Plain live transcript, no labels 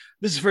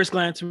This is First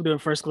Glance. We're doing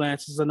First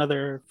Glance. This is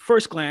another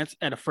First Glance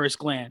at a First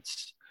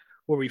Glance,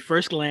 where we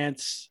first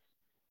glance.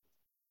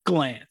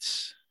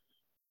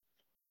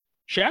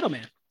 Shadow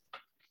Man.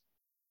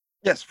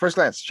 Yes, first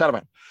glance,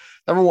 Shadowman.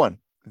 Number one,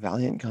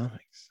 Valiant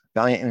Comics.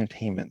 Valiant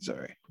Entertainment,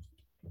 sorry.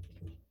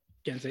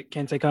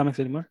 Can't say comics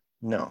anymore.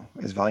 No,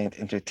 it's Valiant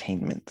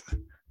Entertainment.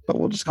 But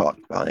we'll just call it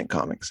Valiant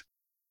Comics.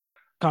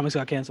 Comics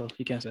got canceled.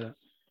 You can't say that.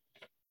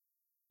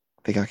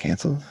 They got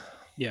canceled?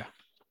 Yeah.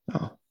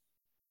 Oh.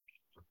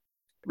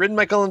 Written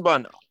by Cullen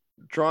Bunn,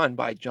 drawn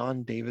by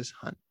John Davis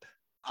Hunt.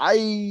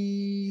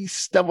 I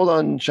stumbled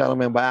on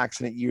Shadowman by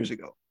accident years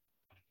ago.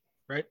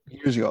 Right?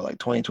 Years ago, like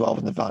 2012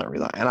 in the Valiant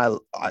Reline. And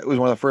it was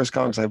one of the first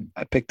comics I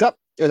picked up.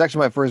 It was actually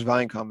my first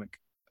Valiant comic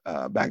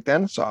back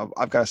then. So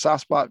I've got a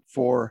soft spot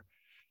for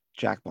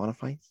Jack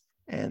Bonifay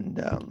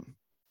and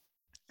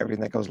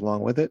everything that goes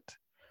along with it.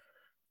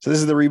 So this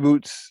is the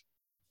reboots.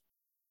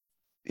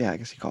 Yeah, I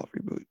guess you call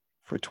it reboot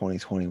for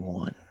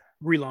 2021.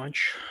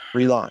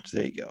 Relaunch.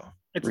 There you go.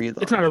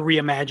 It's not a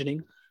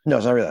reimagining. No,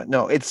 it's not really.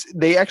 No,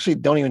 they actually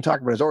don't even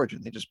talk about his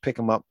origin. They just pick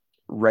him up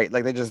right.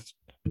 Like they just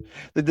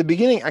the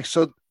beginning.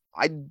 So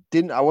I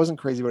wasn't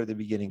crazy about it at the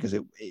beginning because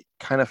it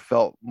kind of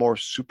felt more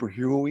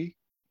superhero-y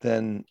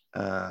than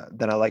I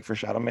like for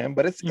Shadow Man.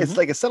 But it's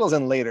like it settles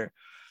in later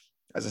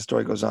as the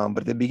story goes on.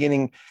 But at the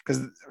beginning,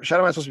 because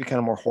Shadow Man's supposed to be kind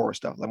of more horror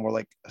stuff, like more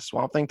like a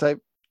Swamp Thing type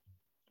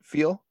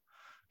feel.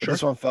 But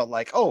This one felt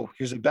like, oh,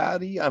 here's a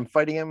baddie. I'm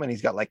fighting him, and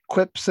he's got like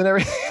quips and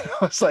everything.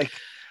 I was like,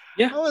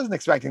 yeah, I wasn't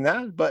expecting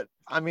that, but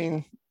I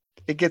mean,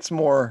 it gets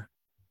more.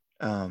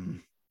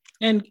 And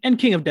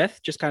King of Death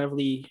just kind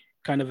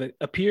of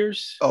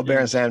appears. Oh,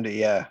 Baron Samedi,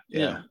 yeah.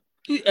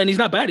 And he's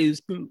not bad.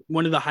 He's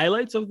one of the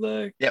highlights of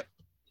the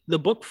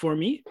book for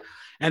me.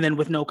 And then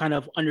with no kind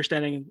of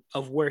understanding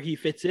of where he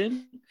fits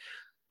in,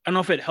 I don't know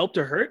if it helped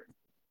or hurt,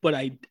 but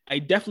I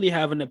definitely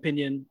have an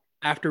opinion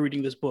after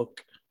reading this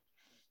book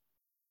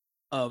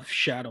of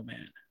Shadow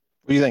Man.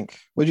 What do you think?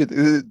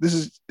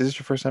 Is this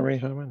your first time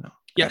reading Shadow Man? No.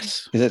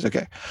 Yes. It is?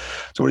 Okay.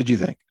 So what did you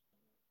think?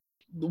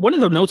 One of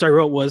the notes I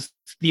wrote was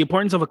the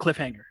importance of a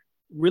cliffhanger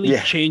really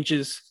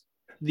changes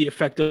the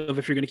effect of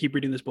if you're going to keep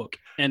reading this book.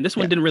 And this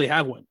one didn't really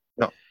have one.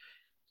 No.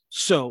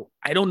 So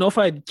I don't know if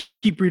I'd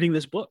keep reading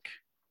this book.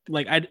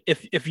 Like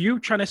if you're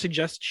trying to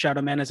suggest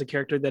Shadow Man as a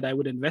character that I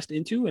would invest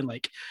into and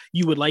like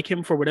you would like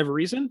him for whatever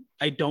reason,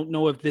 I don't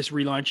know if this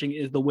relaunching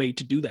is the way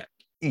to do that.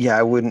 Yeah,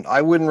 I wouldn't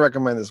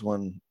recommend this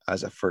one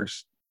as a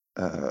first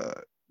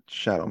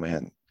Shadow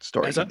Man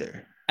story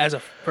either. As a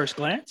first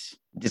glance?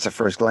 It's a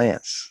first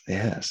glance.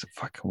 Yes,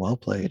 fucking well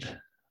played.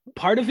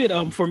 Part of it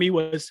for me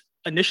was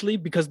initially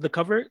because the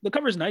cover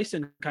is nice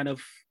and kind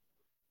of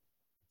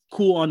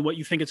cool on what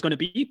you think it's going to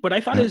be, but I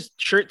thought his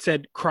shirt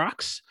said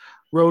Crocs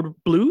Road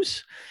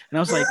Blues, and I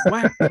was like,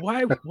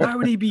 why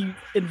would he be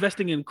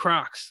investing in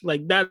Crocs?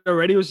 Like that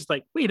already was just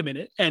like, wait a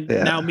minute. And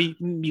now me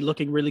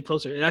looking really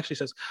closer, it actually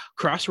says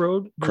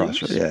Crossroad Blues.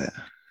 Yeah.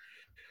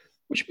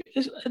 Which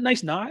is a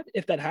nice nod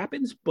if that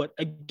happens. But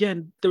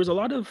again, there was a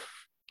lot of,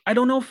 I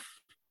don't know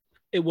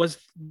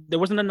if there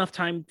wasn't enough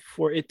time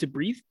for it to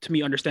breathe to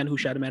me understand who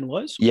Shadow Man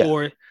was,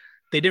 or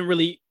they didn't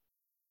really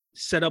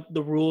set up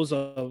the rules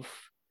of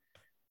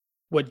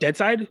what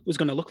Deadside was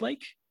going to look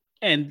like.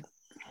 And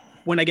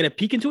when I get a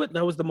peek into it,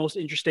 that was the most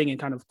interesting and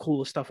kind of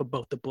coolest stuff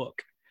about the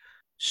book.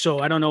 So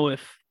I don't know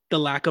if the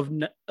lack of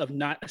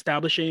not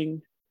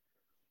establishing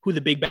who the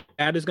big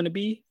bad is going to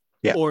be,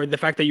 or the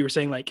fact that you were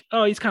saying like,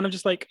 oh, he's kind of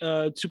just like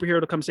a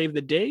superhero to come save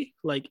the day.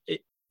 Like it.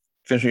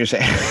 Finish what you're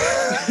saying.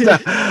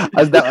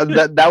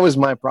 that was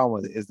my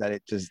problem with it, is that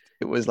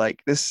it was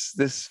like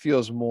this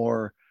feels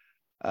more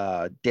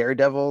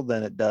Daredevil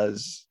than it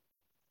does,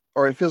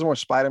 or it feels more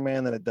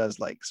Spider-Man than it does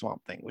like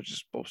Swamp Thing, which is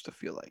supposed to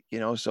feel like,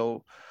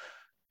 so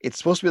it's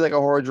supposed to be like a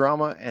horror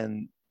drama.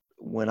 And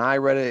when I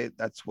read it,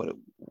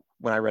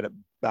 when I read it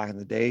back in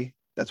the day,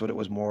 that's what it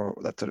was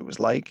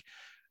like.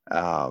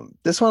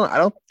 This one, I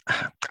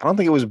don't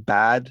think it was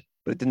bad,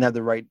 but it didn't have the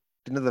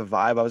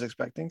vibe I was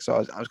expecting. So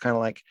I was kind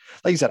of like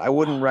you said, I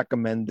wouldn't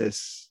recommend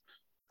this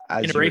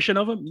as iteration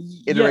of him.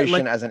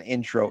 As an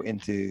intro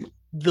into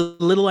the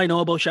little I know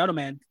about Shadow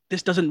Man.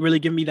 This doesn't really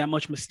give me that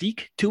much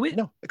mystique to it.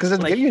 No, because it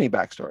doesn't give you any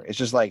backstory. It's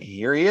just like,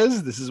 here he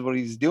is, this is what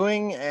he's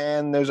doing,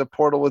 and there's a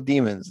portal with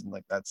demons, and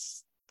like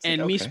that's.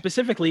 And me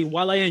specifically,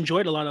 while I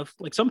enjoyed a lot of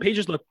like some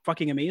pages look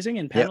fucking amazing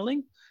and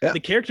paneling,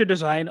 the character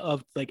design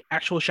of like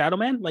actual Shadow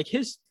Man, like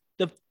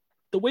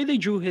the way they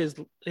drew his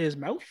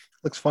mouth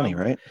looks funny,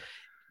 right?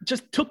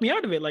 Just took me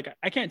out of it. Like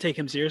I can't take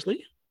him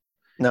seriously.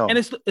 No, and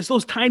it's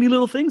those tiny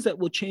little things that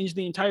will change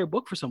the entire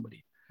book for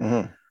somebody.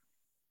 Mm-hmm.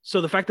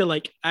 So the fact that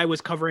like I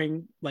was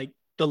covering like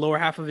the lower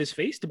half of his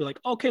face to be like,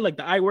 okay, like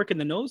the eye work and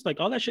the nose, like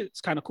all that shit is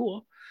kind of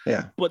cool.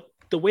 Yeah. But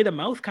the way the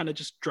mouth kind of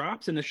just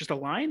drops and it's just a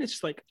line, it's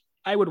just like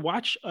I would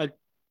watch a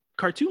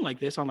cartoon like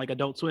this on like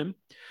Adult Swim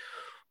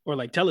or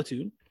like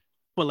Teletoon,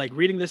 but like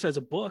reading this as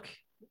a book,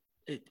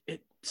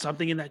 it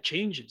something in that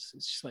changes.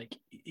 It's just like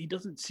he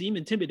doesn't seem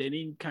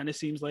intimidating. Kind of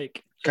seems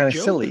like kind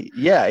of silly.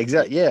 Yeah,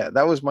 exactly. Yeah,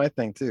 that was my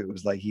thing too. It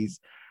was like he's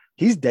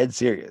dead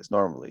serious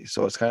normally,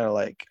 so it's kind of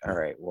like, all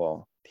right,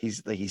 well,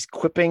 he's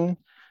quipping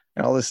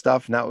and all this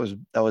stuff, and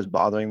that was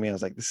bothering me. I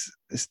was like,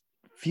 this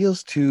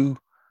feels too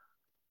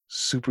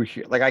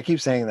superhero. Like I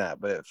keep saying that,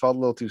 but it felt a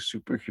little too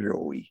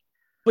superhero-y.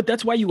 But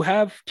that's why you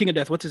have King of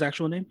Death. What's his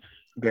actual name?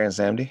 Baron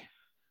Samedi.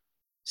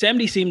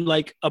 Samdi seemed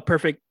like a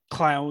perfect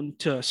clown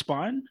to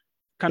Spawn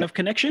kind of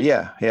connection.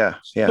 Yeah.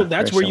 So that's Very where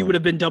you similar. would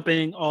have been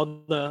dumping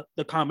all the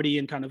comedy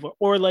and kind of,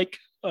 or like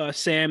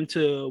Sam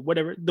to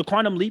whatever, the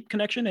Quantum Leap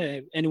connection.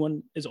 If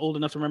anyone is old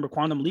enough to remember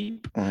Quantum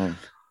Leap,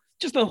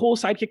 just the whole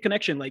sidekick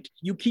connection. Like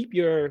you keep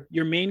your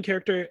main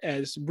character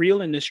as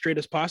real and as straight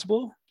as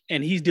possible,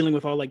 and he's dealing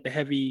with all like the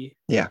heavy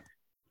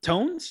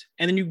tones,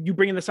 and then you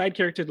bring in the side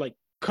character to like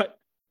cut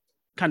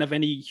kind of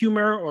any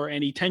humor or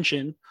any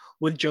tension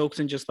with jokes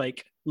and just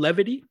like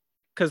levity,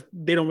 because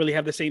they don't really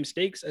have the same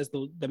stakes as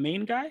the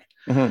main guy.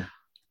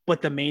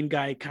 But the main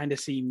guy kind of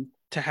seemed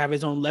to have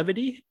his own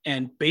levity,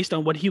 and based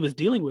on what he was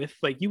dealing with,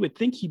 like you would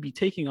think he'd be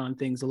taking on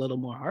things a little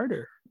more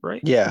harder,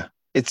 right? Yeah,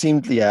 it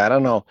seemed. Yeah, I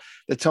don't know.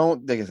 The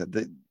tone, like I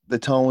said, the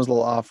tone was a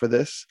little off for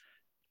this.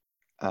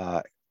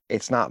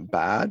 It's not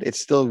bad.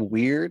 It's still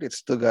weird. It's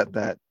still got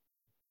that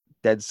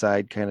dead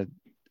side kind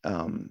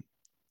of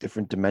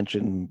different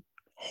dimension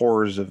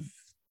horrors of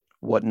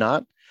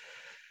whatnot.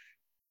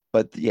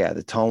 But yeah,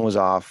 the tone was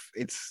off.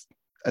 It's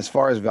as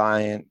far as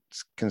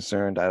Valiant's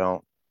concerned, I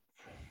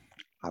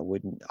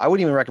wouldn't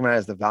even recommend it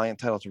as the Valiant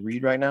title to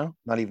read right now.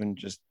 Not even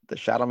just the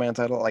Shadow Man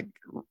title. Like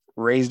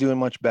Ray's doing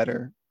much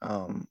better. If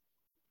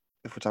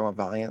we're talking about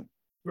Valiant,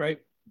 right?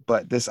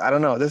 But this, I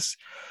don't know. This,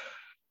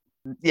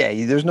 yeah,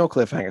 there's no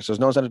cliffhanger, so there's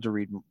no incentive to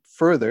read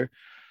further.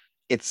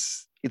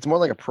 It's more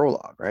like a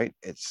prologue, right?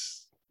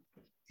 It's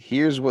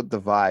here's what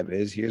the vibe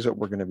is. Here's what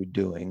we're going to be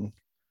doing.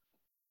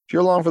 If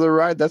you're along for the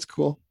ride, that's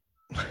cool.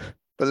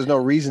 But there's no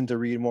reason to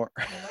read more.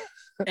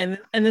 and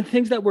the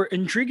things that were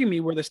intriguing me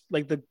were this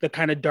like the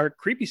kind of dark,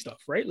 creepy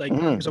stuff, right? Like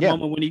there's a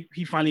moment when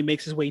he finally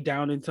makes his way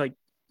down into like,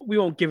 we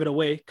won't give it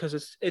away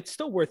because it's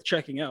still worth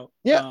checking out.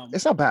 Yeah,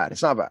 it's not bad.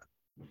 It's not bad.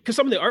 Because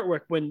some of the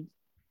artwork when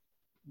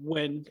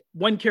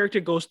one character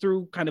goes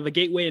through kind of a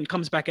gateway and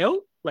comes back out,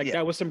 like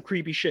that was some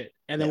creepy shit.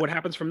 And then what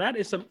happens from that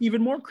is some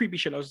even more creepy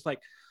shit. I was like,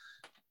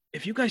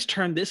 if you guys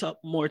turn this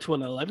up more to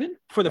an 11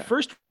 for the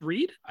first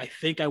read, I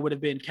think I would have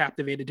been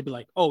captivated to be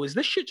like, oh, is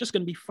this shit just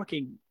going to be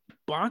fucking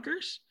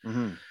bonkers?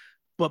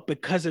 But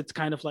because it's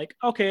kind of like,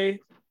 okay,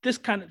 this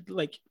kind of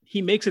like,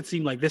 he makes it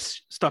seem like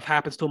this stuff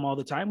happens to him all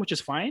the time, which is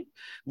fine,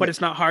 but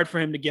it's not hard for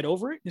him to get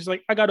over it. He's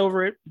like, I got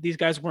over it. These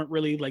guys weren't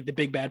really like the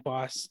big bad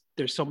boss.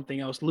 There's something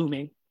else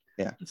looming.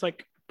 Yeah. It's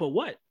like, but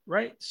what?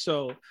 Right.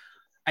 So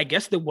I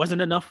guess there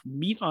wasn't enough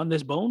meat on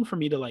this bone for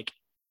me to like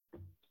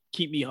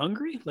keep me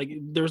hungry. Like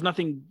there was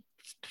nothing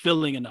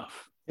filling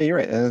enough. Yeah, you're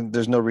right. And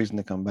there's no reason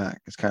to come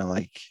back. It's kind of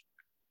like,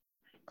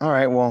 all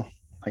right, well,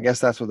 I guess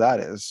that's what that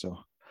is. So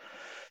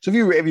if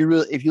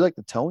you like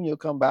the tone, you'll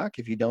come back.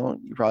 If you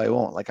don't, you probably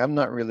won't. Like I'm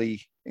not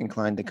really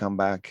inclined to come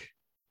back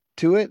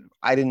to it.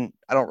 I don't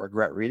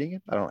regret reading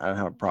it. I don't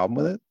have a problem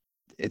with it.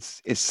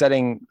 It's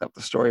setting up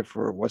the story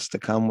for what's to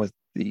come with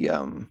the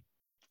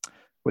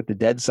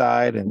dead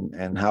side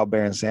and how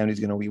Baron Samedi is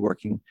going to be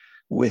working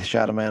with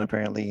Shadow Man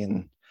apparently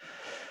and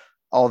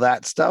all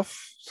that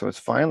stuff. So it's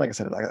fine. Like I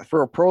said, like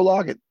for a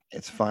prologue,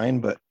 it's fine,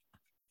 but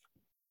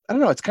I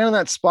don't know. It's kind of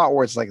that spot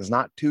where it's like, it's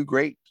not too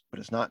great, but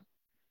it's not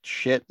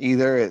shit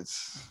either.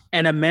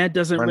 And a man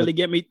doesn't really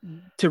get me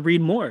to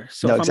read more.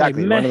 So no, if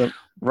exactly. I'm like,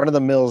 run of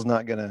the mill is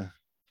not gonna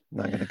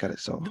cut it.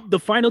 So the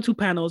final two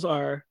panels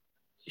are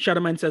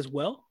Shadow Man says,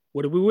 well,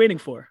 what are we waiting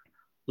for?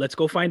 Let's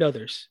go find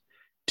others.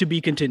 To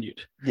be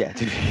continued. Yeah.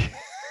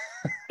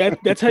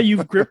 That's how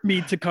you've gripped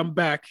me to come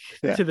back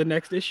to the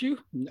next issue.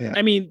 Yeah.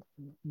 I mean,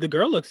 the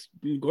girl looks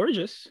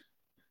gorgeous.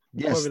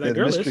 Yes, the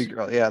mystery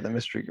girl. Yeah, the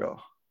mystery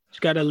girl. She's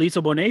got a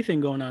Lisa Bonet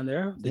thing going on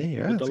there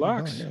with the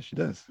locks. Yeah, she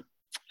does.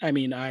 I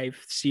mean, I've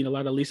seen a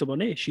lot of Lisa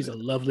Bonet. She's a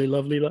lovely.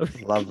 Lovely.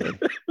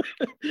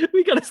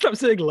 We gotta stop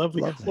saying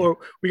lovely, or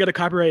we gotta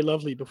copyright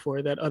lovely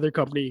before that other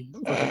company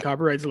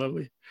copyrights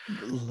lovely.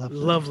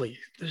 Lovely.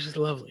 This is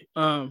lovely.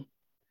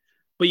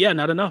 But yeah,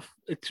 not enough.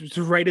 It's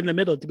right in the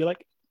middle to be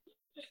like,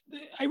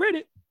 I read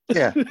it.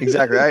 Yeah,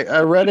 exactly.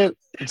 I read it.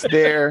 It's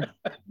there.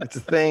 It's a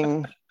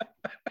thing.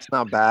 It's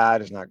not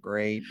bad. It's not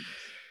great.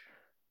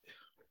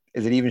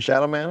 Is it even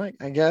Shadow Man?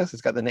 I guess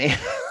it's got the name.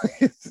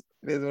 It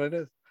is what it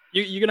is.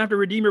 You're gonna have to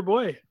redeem your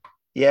boy.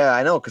 Yeah,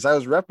 I know. Because I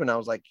was repping. I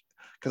was like,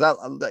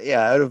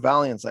 out of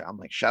Valiant's, like I'm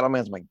like Shadow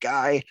Man's my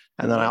guy,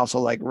 and then I also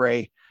like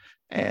Ray,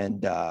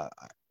 and I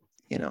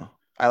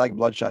like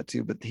Bloodshot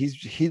too. But they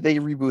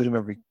reboot him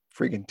every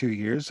freaking 2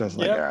 years. So I was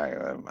like, all right,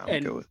 I'm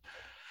good with.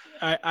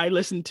 I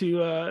listened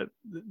to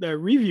the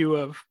review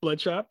of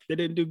Bloodshot. They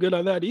didn't do good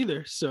on that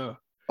either. So.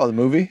 Oh, the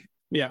movie?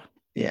 Yeah.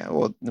 Yeah.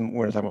 Well,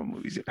 we're not talking about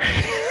movies.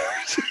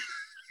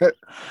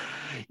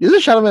 There's a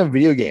Shadow Man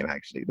video game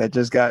actually that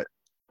just got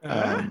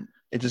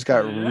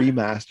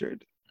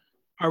remastered.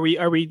 Are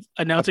we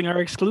announcing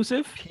our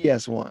exclusive?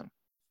 PS1.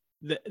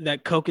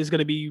 That Coke is going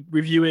to be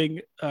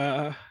reviewing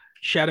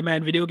Shadow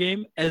Man video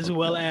game as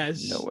well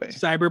as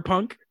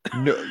Cyberpunk.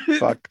 No,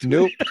 fuck,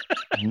 nope,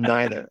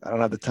 neither. I don't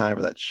have the time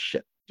for that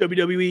shit.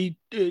 WWE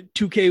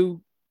 2K,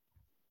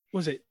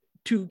 was it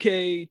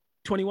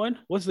 2K21?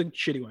 What's the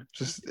shitty one?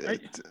 Just right?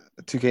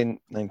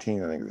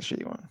 2K19, I think is the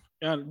shitty one.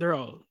 Yeah, they're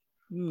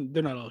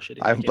not all shitty.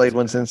 I haven't played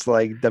one since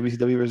like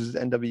WCW versus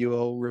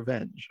NWO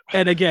Revenge.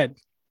 And again,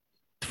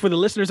 for the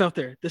listeners out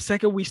there, the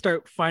second we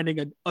start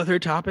finding other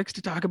topics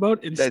to talk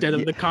about instead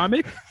of the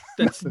comic,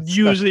 that's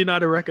usually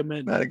not a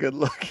recommend. Not a good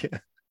look. Yeah.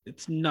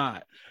 It's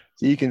not.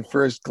 So you can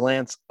first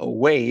glance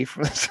away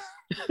from this.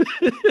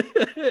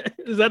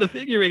 Is that a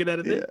thing? You're making that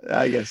a thing? Yeah,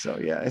 I guess so.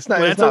 Yeah, it's not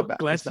bad.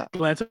 Glance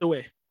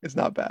away. It's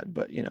not bad,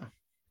 but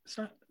it's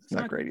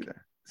not great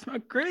either. It's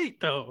not great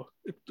though.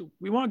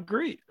 We want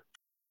great.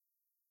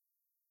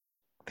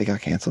 They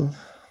got canceled.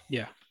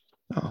 Yeah.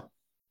 Oh.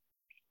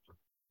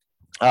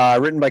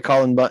 Written by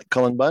Cullen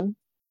Bunn.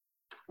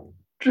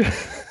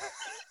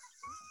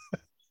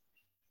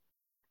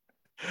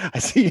 I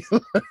see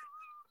you.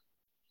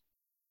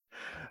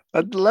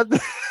 I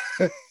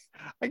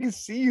can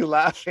see you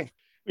laughing.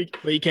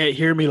 But you can't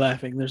hear me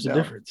laughing. There's a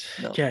difference.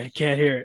 No. Can't hear it.